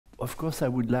of course, I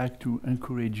would like to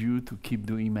encourage you to keep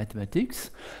doing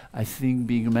mathematics. I think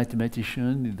being a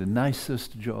mathematician is the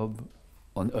nicest job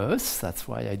on earth. That's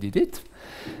why I did it.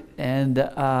 And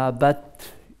but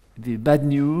the bad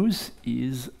news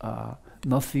is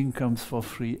nothing comes for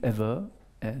free ever,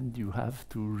 and you have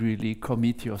to really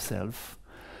commit yourself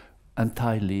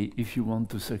entirely if you want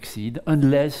to succeed,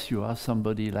 unless you are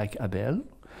somebody like Abel.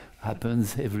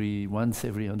 Happens once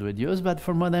every 100 years, but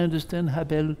from what I understand,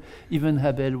 even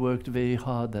Abel worked very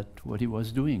hard at what he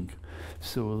was doing.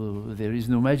 So there is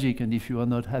no magic, and if you are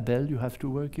not Abel, you have to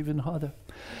work even harder.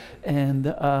 And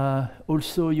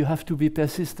also you have to be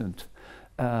persistent.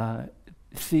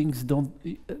 Things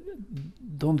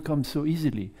don't come so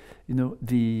easily. You know,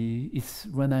 it's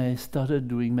when I started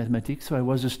doing mathematics, so I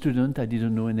was a student, I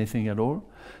didn't know anything at all.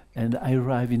 And I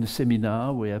arrive in a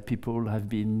seminar where people have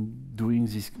been doing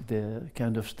the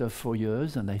kind of stuff for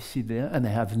years, and I sit there and I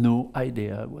have no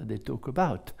idea what they talk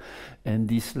about. And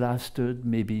this lasted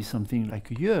maybe something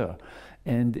like a year.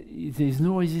 And there's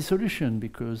no easy solution,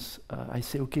 because I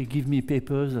say, okay, give me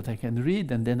papers that I can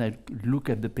read, and then I look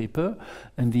at the paper,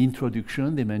 and the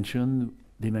introduction, they mention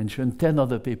 10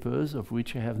 other papers of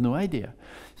which I have no idea.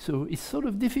 So it's sort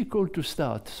of difficult to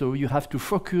start. So you have to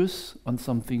focus on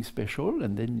something special,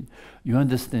 and then you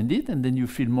understand it, and then you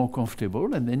feel more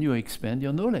comfortable, and then you expand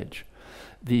your knowledge.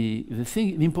 The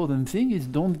important thing is,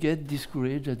 don't get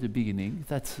discouraged at the beginning.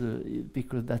 That's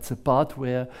because that's a part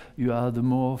where you are the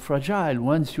more fragile.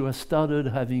 Once you have started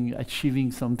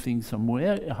achieving something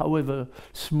somewhere, however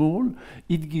small,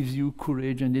 it gives you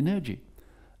courage and energy.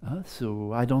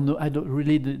 So I don't know. I don't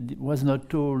really was not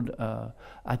told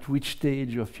at which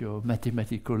stage of your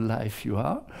mathematical life you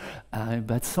are,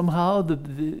 but somehow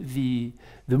the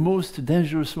most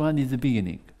dangerous one is the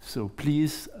beginning. So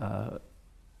please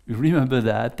remember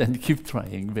that and keep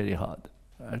trying very hard,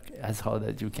 as hard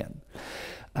as you can.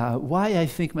 Why I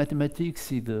think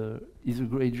mathematics is a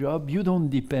great job? You don't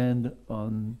depend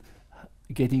on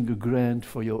getting a grant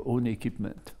for your own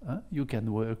equipment. You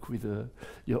can work with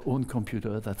your own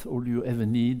computer. That's all you ever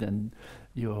need, and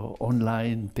your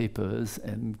online papers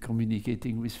and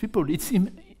communicating with people. It's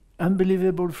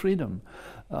unbelievable freedom.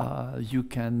 You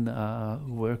can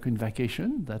work in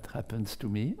vacation. That happens to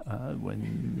me.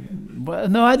 Well,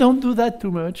 no, I don't do that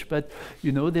too much, but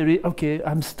you know, okay,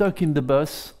 I'm stuck in the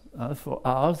bus for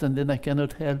hours, and then I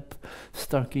cannot help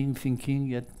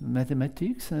thinking at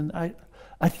mathematics, and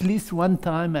at least one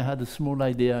time I had a small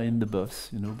idea in the bus,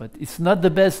 you know, but it's not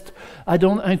the best. I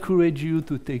don't encourage you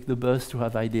to take the bus to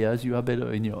have ideas. You are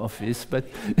better in your office, but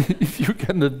if you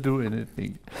cannot do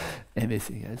anything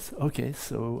else. Okay,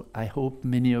 so I hope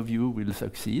many of you will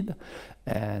succeed,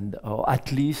 or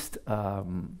at least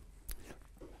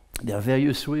there are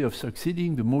various ways of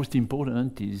succeeding. The most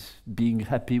important is being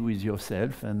happy with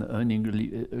yourself and earning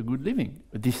a good living,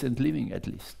 a decent living at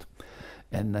least.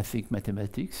 And I think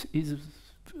mathematics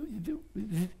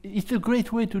it's a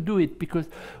great way to do it, because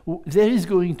there is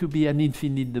going to be an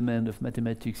infinite demand of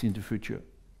mathematics in the future.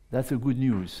 That's a good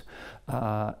news.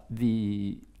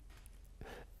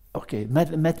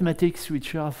 Mathematics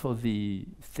which are for the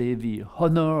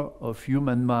honor of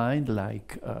human mind,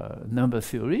 like number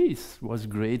theory was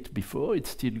great before, it's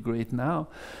still great now,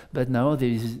 but now there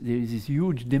is this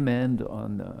huge demand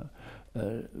on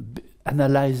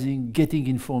analyzing, getting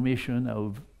information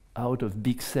out of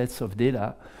big sets of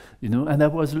data, you know. And I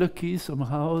was lucky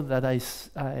somehow that I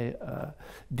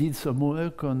did some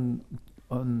work on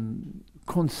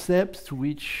concepts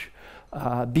which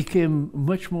became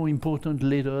much more important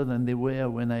later than they were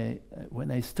when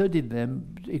I studied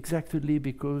them, exactly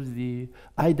because the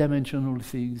high-dimensional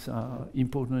things are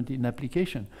important in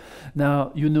application.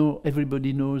 Now, you know,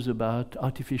 everybody knows about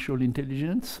artificial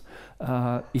intelligence.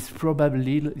 It's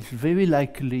very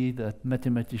likely that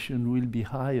mathematicians will be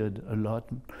hired a lot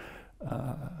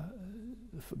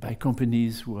by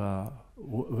companies who are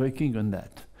working on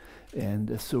that.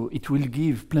 And so it will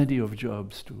give plenty of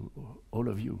jobs to all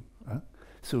of you.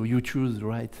 So you choose the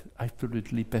right,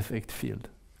 absolutely perfect field.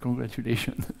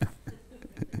 Congratulations.